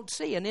Christ, you won't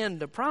see an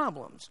end to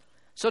problems.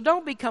 So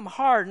don't become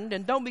hardened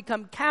and don't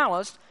become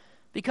calloused,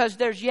 because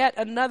there's yet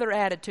another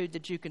attitude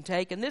that you can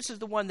take, and this is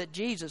the one that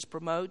Jesus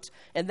promotes,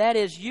 and that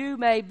is you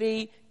may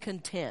be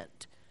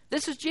content.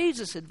 This is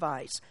Jesus'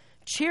 advice.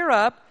 Cheer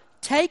up,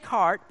 take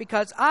heart,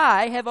 because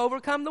I have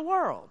overcome the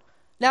world.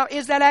 Now,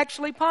 is that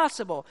actually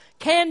possible?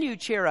 Can you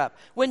cheer up?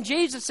 When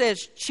Jesus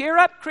says, cheer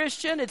up,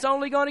 Christian, it's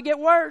only going to get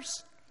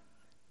worse.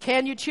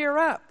 Can you cheer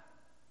up?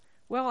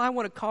 Well, I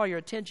want to call your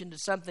attention to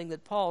something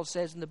that Paul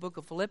says in the book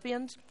of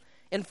Philippians.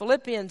 In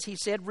Philippians, he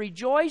said,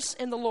 rejoice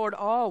in the Lord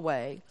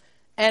always,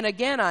 and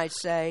again I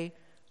say,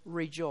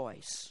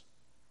 rejoice.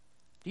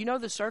 Do you know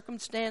the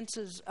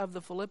circumstances of the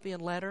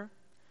Philippian letter?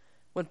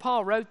 When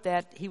Paul wrote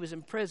that, he was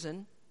in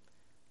prison,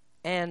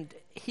 and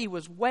he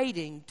was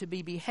waiting to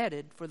be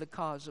beheaded for the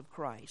cause of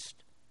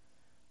Christ.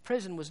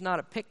 Prison was not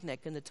a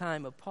picnic in the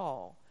time of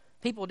Paul.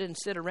 People didn't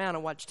sit around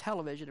and watch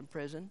television in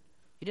prison.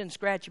 You didn't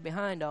scratch your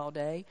behind all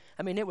day.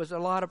 I mean, it was a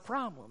lot of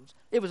problems.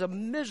 It was a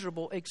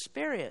miserable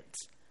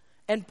experience.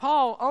 And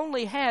Paul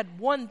only had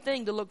one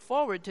thing to look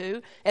forward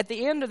to. At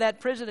the end of that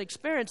prison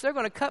experience, they're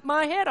going to cut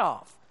my head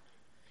off.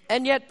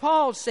 And yet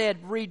Paul said,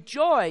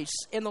 rejoice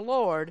in the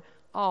Lord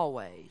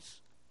always.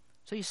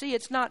 So you see,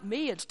 it's not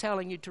me, it's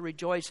telling you to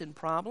rejoice in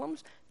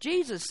problems.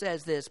 Jesus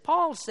says this.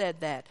 Paul said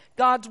that.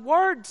 God's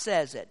Word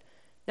says it.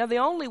 Now, the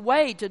only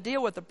way to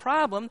deal with the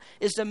problem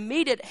is to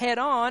meet it head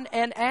on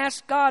and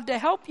ask God to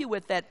help you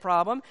with that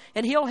problem,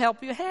 and He'll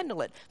help you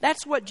handle it.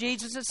 That's what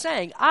Jesus is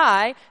saying.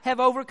 I have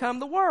overcome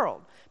the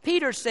world.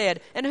 Peter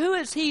said, and who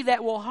is he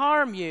that will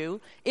harm you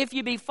if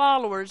you be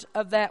followers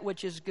of that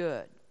which is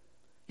good?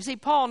 You see,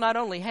 Paul not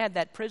only had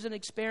that prison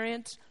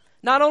experience,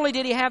 not only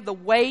did he have the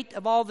weight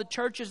of all the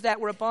churches that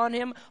were upon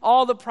him,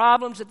 all the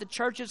problems that the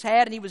churches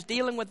had, and he was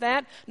dealing with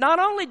that. Not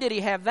only did he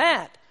have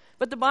that,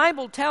 but the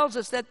Bible tells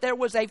us that there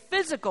was a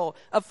physical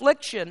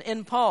affliction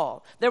in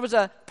Paul. There was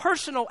a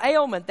personal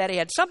ailment that he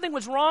had. Something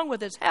was wrong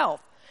with his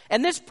health.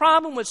 And this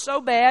problem was so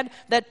bad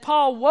that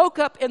Paul woke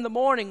up in the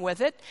morning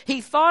with it.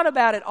 He thought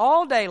about it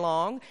all day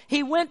long.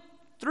 He went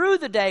through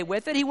the day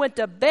with it. He went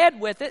to bed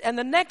with it. And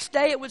the next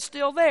day it was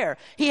still there.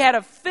 He had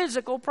a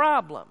physical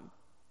problem.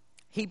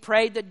 He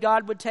prayed that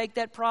God would take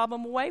that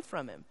problem away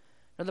from him.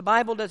 Now, the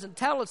Bible doesn't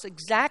tell us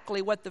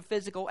exactly what the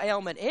physical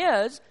ailment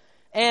is.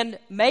 And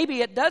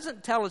maybe it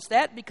doesn't tell us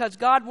that because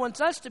God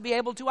wants us to be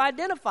able to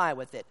identify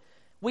with it.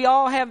 We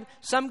all have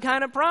some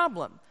kind of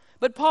problem.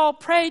 But Paul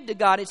prayed to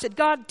God. He said,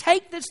 God,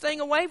 take this thing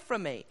away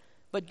from me.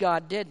 But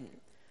God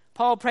didn't.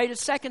 Paul prayed a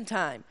second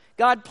time.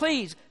 God,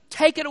 please,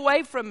 take it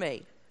away from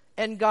me.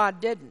 And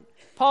God didn't.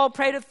 Paul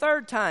prayed a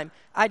third time.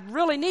 I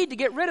really need to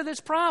get rid of this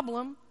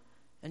problem.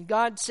 And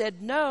God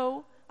said,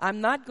 no, I'm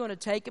not going to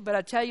take it, but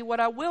I tell you what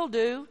I will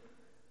do.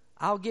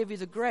 I'll give you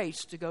the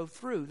grace to go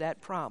through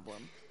that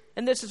problem.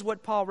 And this is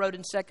what Paul wrote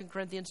in 2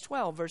 Corinthians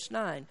 12, verse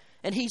 9.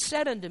 And he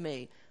said unto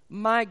me,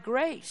 my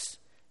grace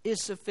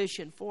is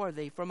sufficient for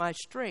thee, for my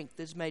strength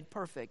is made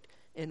perfect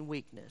in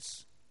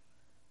weakness.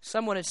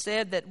 Someone has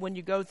said that when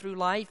you go through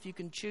life, you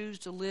can choose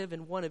to live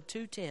in one of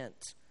two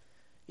tents.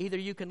 Either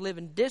you can live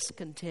in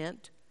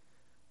discontent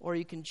or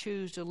you can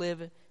choose to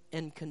live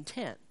in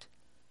content.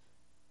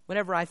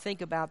 Whenever I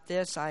think about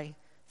this, I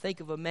think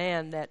of a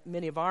man that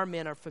many of our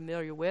men are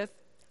familiar with.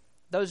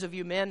 Those of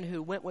you men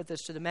who went with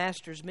us to the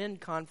Masters Men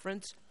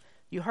Conference,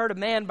 you heard a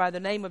man by the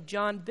name of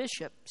John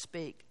Bishop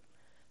speak.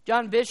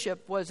 John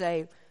Bishop was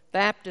a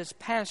Baptist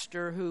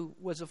pastor who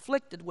was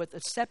afflicted with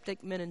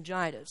aseptic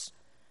meningitis.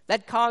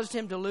 That caused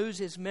him to lose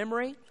his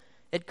memory.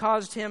 It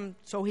caused him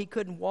so he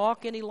couldn't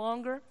walk any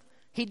longer.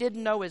 He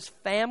didn't know his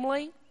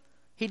family.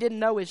 He didn't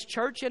know his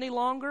church any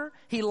longer.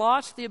 He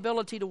lost the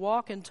ability to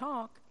walk and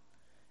talk.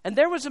 And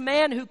there was a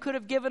man who could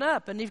have given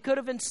up, and he could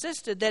have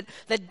insisted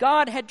that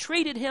God had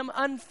treated him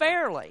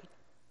unfairly.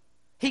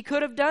 He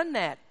could have done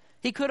that.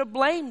 He could have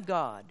blamed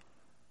God.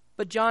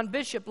 But John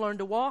Bishop learned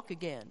to walk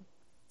again.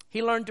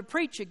 He learned to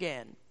preach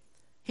again.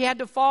 He had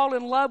to fall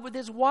in love with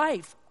his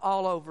wife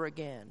all over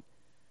again.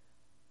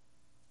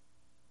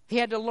 He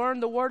had to learn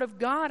the Word of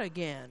God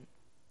again.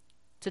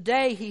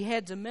 Today he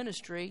heads a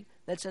ministry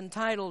that's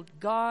entitled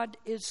God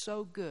is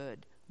So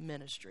Good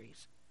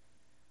Ministries.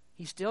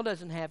 He still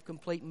doesn't have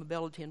complete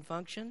mobility and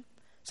function.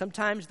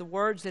 Sometimes the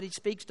words that he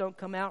speaks don't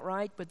come out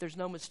right, but there's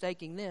no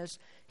mistaking this.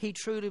 He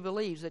truly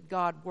believes that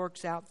God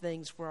works out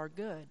things for our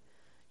good.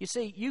 You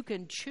see, you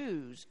can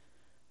choose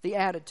the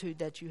attitude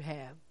that you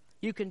have.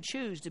 You can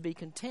choose to be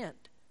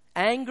content.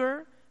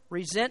 Anger,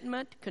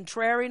 resentment,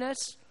 contrariness,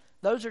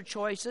 those are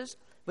choices,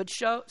 but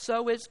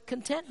so is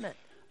contentment.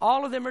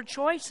 All of them are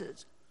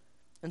choices.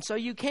 And so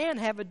you can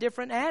have a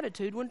different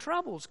attitude when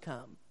troubles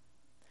come.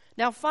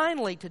 Now,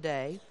 finally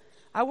today,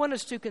 I want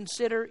us to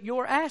consider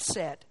your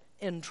asset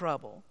in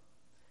trouble.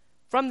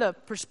 From the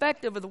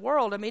perspective of the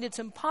world, it's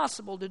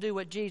impossible to do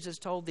what Jesus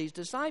told these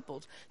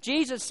disciples.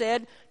 Jesus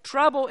said,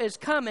 trouble is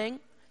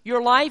coming.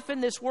 Your life in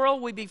this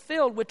world will be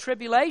filled with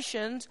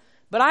tribulations,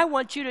 but I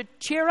want you to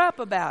cheer up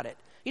about it.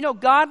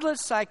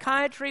 Godless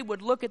psychiatry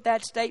would look at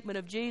that statement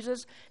of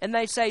Jesus and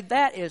they say,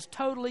 that is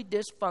totally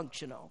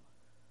dysfunctional.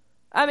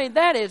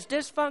 That is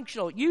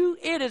dysfunctional.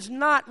 It is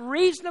not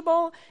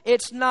reasonable.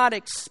 It's not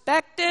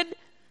expected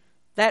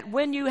that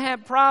when you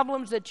have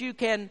problems that you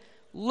can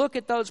look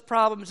at those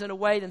problems in a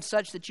way than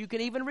such that you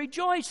can even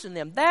rejoice in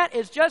them. That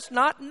is just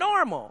not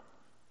normal.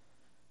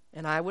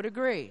 And I would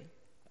agree.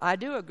 I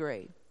do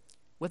agree.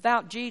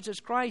 Without Jesus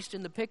Christ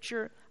in the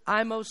picture,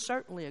 I most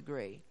certainly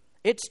agree.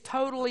 It's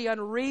totally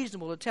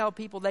unreasonable to tell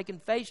people they can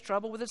face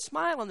trouble with a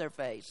smile on their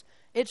face.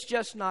 It's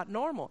just not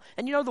normal.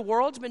 And the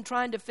world's been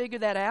trying to figure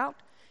that out.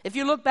 If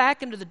you look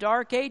back into the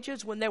Dark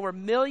Ages when there were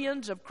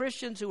millions of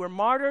Christians who were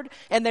martyred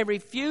and they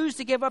refused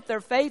to give up their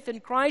faith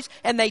in Christ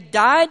and they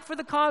died for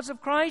the cause of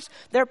Christ,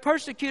 their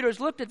persecutors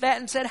looked at that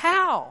and said,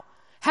 how?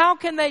 How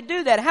can they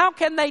do that? How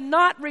can they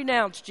not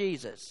renounce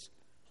Jesus?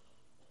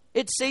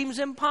 It seems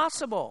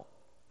impossible.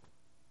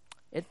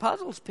 It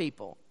puzzles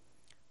people.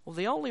 Well,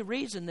 the only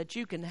reason that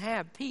you can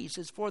have peace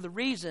is for the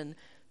reason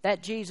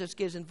that Jesus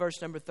gives in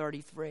verse number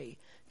 33.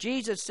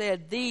 Jesus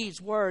said,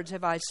 these words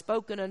have I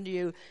spoken unto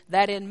you,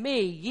 that in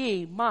me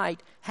ye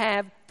might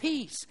have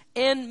peace.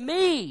 In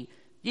me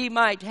ye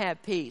might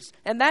have peace.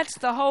 And that's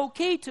the whole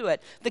key to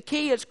it. The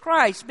key is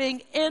Christ,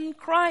 being in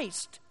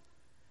Christ.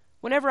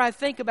 Whenever I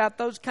think about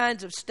those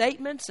kinds of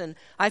statements and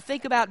I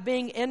think about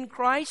being in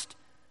Christ,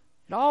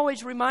 it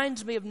always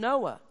reminds me of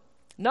Noah.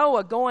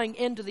 Noah going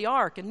into the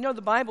ark. And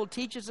the Bible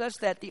teaches us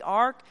that the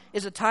ark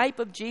is a type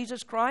of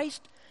Jesus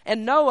Christ.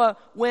 And Noah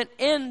went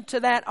into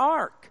that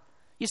ark.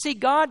 You see,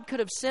 God could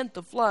have sent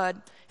the flood,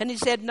 and he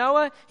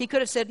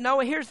could have said,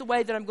 Noah, here's the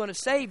way that I'm going to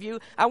save you.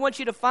 I want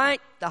you to find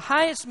the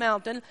highest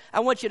mountain.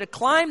 I want you to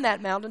climb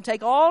that mountain,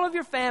 take all of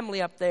your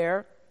family up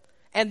there,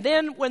 and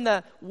then when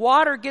the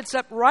water gets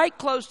up right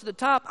close to the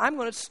top, I'm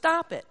going to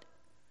stop it.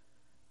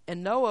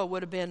 And Noah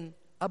would have been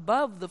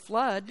above the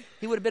flood.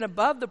 He would have been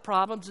above the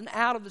problems and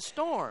out of the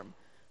storm.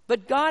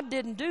 But God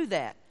didn't do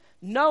that.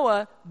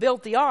 Noah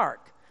built the ark.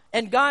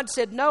 And God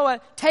said,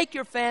 Noah, take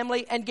your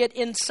family and get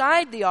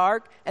inside the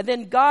ark. And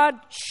then God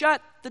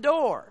shut the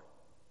door.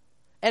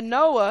 And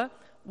Noah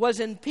was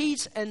in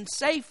peace and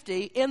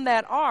safety in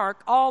that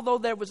ark, although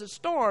there was a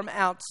storm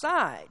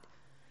outside.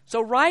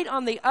 So right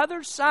on the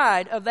other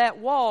side of that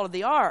wall of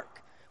the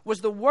ark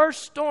was the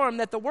worst storm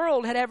that the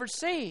world had ever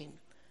seen.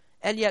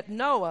 And yet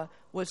Noah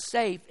was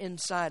safe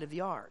inside of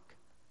the ark.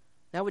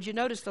 Now, would you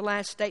notice the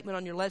last statement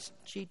on your lesson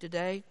sheet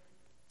today?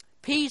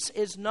 Peace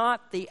is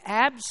not the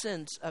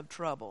absence of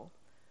trouble.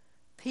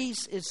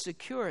 Peace is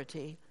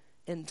security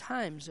in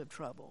times of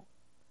trouble.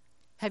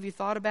 Have you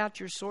thought about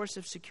your source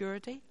of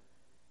security?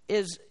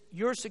 Is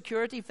your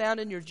security found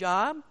in your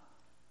job?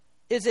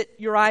 Is it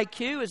your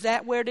IQ? Is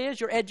that where it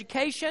is? Your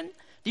education?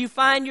 Do you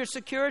find your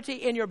security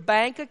in your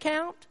bank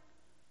account?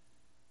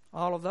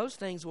 All of those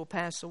things will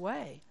pass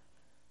away.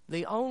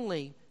 The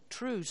only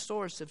true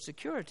source of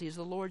security is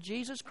the Lord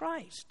Jesus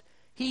Christ.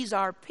 He's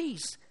our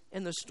peace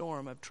in the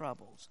storm of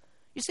troubles.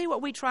 You see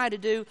what we try to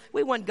do?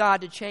 We want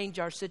God to change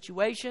our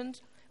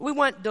situations. We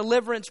want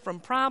deliverance from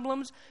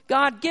problems.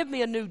 God, give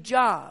me a new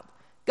job.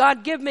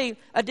 God, give me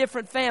a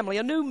different family,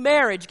 a new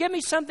marriage. Give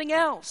me something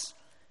else.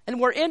 And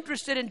we're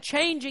interested in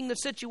changing the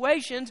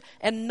situations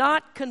and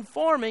not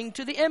conforming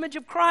to the image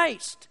of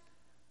Christ.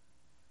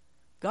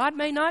 God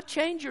may not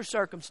change your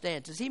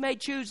circumstances. He may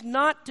choose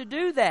not to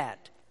do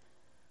that.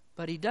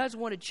 But He does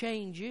want to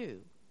change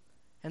you.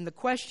 And the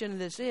question of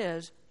this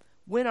is,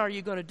 when are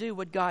you going to do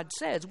what God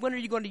says? When are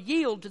you going to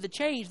yield to the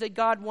change that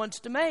God wants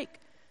to make?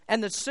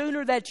 And the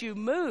sooner that you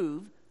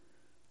move,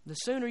 the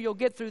sooner you'll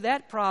get through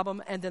that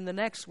problem and then the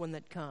next one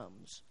that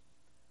comes.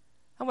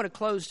 I want to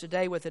close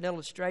today with an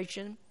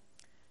illustration.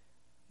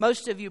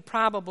 Most of you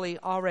probably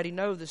already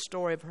know the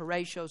story of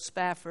Horatio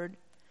Spafford.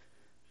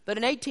 But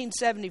in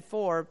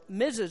 1874,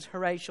 Mrs.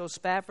 Horatio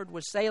Spafford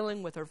was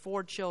sailing with her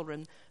 4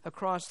 children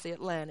across the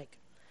Atlantic.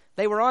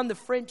 They were on the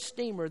French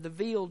steamer, the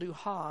Ville du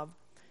Havre,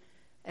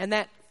 and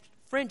that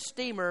French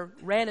steamer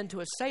ran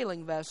into a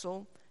sailing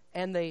vessel,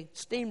 and the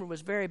steamer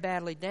was very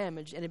badly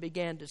damaged, and it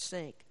began to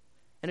sink.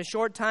 In a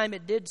short time,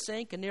 it did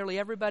sink, and nearly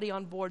everybody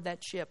on board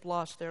that ship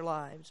lost their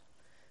lives.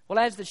 Well,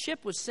 as the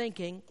ship was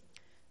sinking,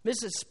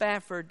 Mrs.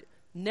 Spafford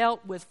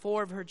knelt with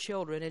 4 of her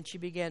children, and she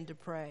began to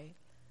pray.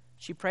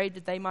 She prayed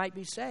that they might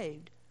be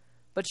saved.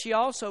 But she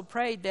also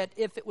prayed that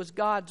if it was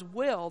God's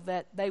will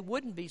that they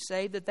wouldn't be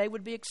saved, that they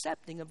would be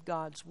accepting of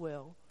God's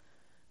will.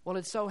 Well,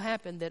 it so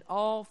happened that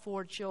all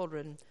 4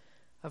 children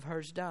of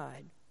hers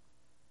died.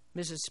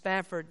 Mrs.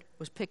 Spafford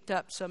was picked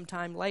up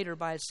sometime later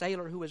by a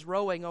sailor who was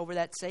rowing over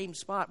that same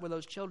spot where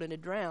those children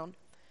had drowned.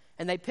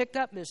 And they picked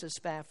up Mrs.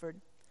 Spafford.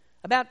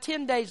 About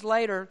 10 days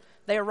later,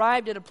 they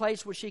arrived at a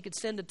place where she could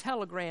send a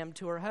telegram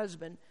to her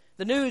husband.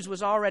 The news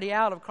was already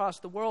out across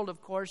the world,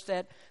 of course,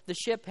 that the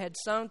ship had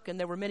sunk and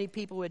there were many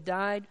people who had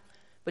died.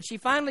 But she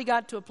finally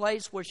got to a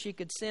place where she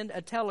could send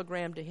a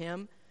telegram to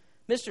him.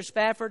 Mr.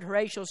 Spafford,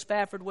 Horatio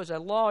Spafford, was a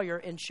lawyer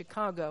in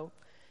Chicago.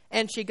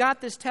 And she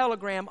got this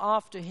telegram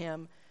off to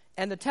him.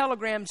 And the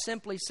telegram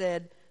simply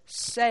said,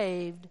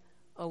 "Saved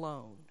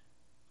alone."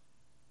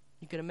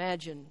 You can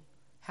imagine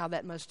how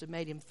that must have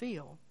made him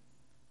feel.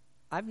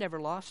 I've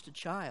never lost a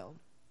child.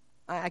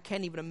 I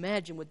can't even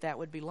imagine what that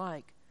would be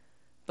like.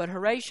 But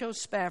Horatio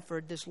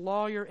Spafford, this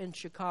lawyer in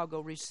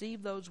Chicago,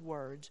 received those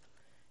words,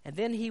 and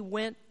then he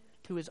went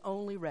to his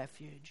only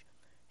refuge.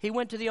 He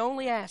went to the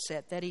only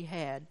asset that he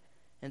had,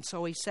 and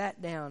so he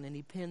sat down and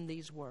he penned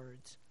these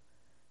words.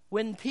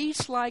 "When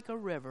peace like a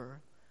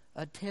river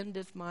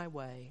attendeth my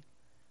way,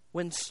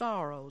 when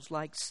sorrows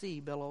like sea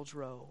billows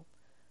roll,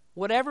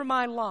 whatever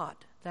my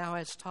lot thou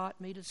hast taught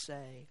me to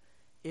say,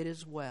 it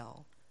is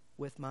well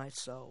with my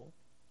soul.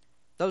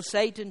 Though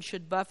Satan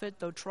should buffet,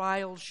 though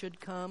trials should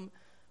come,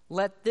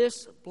 let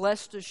this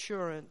blessed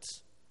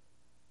assurance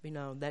be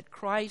known, that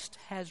Christ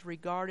has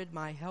regarded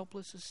my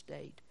helpless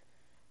estate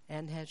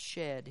and has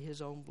shed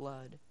His own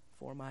blood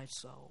for my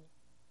soul."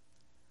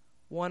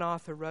 One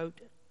author wrote,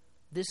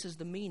 "This is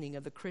the meaning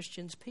of the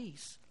Christian's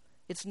peace.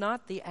 It's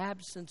not the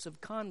absence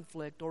of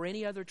conflict or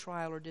any other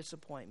trial or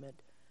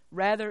disappointment.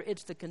 Rather,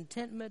 it's the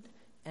contentment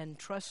and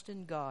trust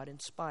in God in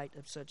spite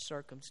of such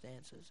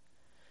circumstances."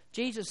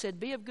 Jesus said,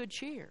 "Be of good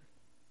cheer.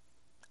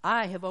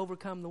 I have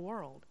overcome the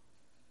world."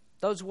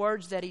 Those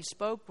words that He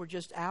spoke were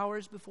just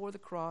hours before the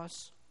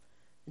cross.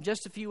 In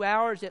just a few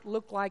hours, it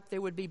looked like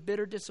there would be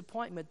bitter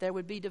disappointment. There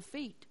would be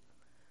defeat.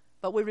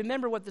 But we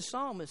remember what the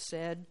psalmist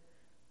said,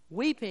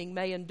 "Weeping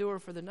may endure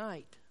for the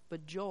night,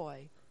 but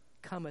joy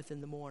cometh in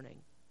the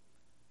morning."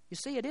 You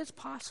see, it is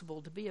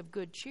possible to be of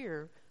good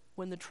cheer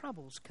when the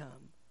troubles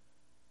come.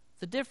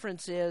 The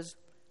difference is,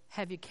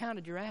 have you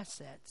counted your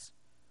assets?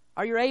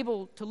 Are you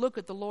able to look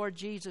at the Lord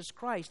Jesus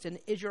Christ? And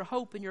is your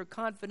hope and your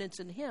confidence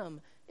in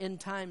Him in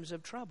times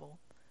of trouble?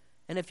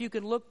 And if you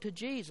can look to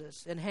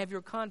Jesus and have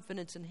your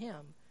confidence in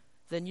Him,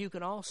 then you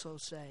can also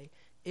say,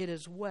 "It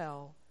is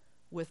well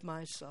with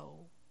my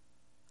soul."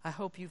 I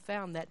hope you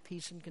found that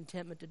peace and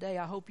contentment today.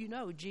 I hope you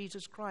know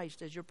Jesus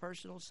Christ as your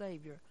personal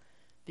Savior,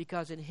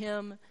 because in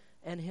Him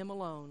and Him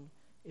alone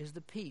is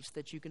the peace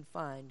that you can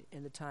find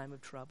in the time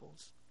of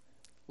troubles.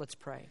 Let's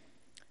pray.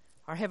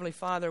 Our Heavenly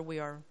Father, we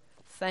are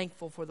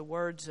thankful for the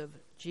words of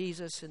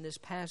Jesus in this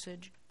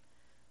passage.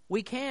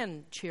 We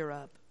can cheer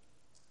up.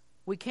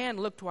 We can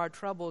look to our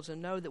troubles and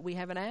know that we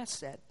have an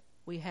asset.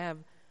 We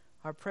have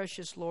our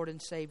precious Lord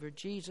and Savior,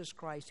 Jesus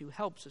Christ, who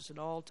helps us in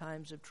all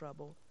times of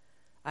trouble.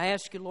 I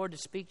ask you, Lord, to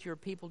speak to your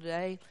people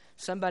today,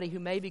 somebody who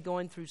may be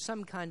going through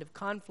some kind of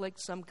conflict,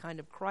 some kind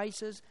of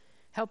crisis.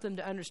 Help them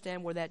to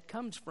understand where that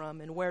comes from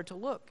and where to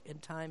look in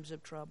times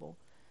of trouble.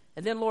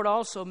 And then, Lord,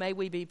 also may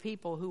we be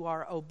people who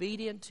are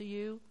obedient to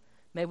you.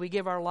 May we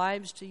give our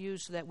lives to you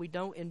so that we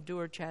don't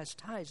endure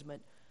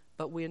chastisement,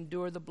 but we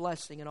endure the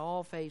blessing in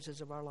all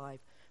phases of our life.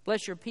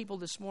 Bless your people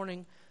this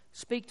morning.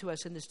 Speak to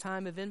us in this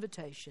time of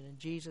invitation. In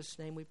Jesus'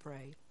 name we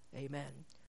pray. Amen.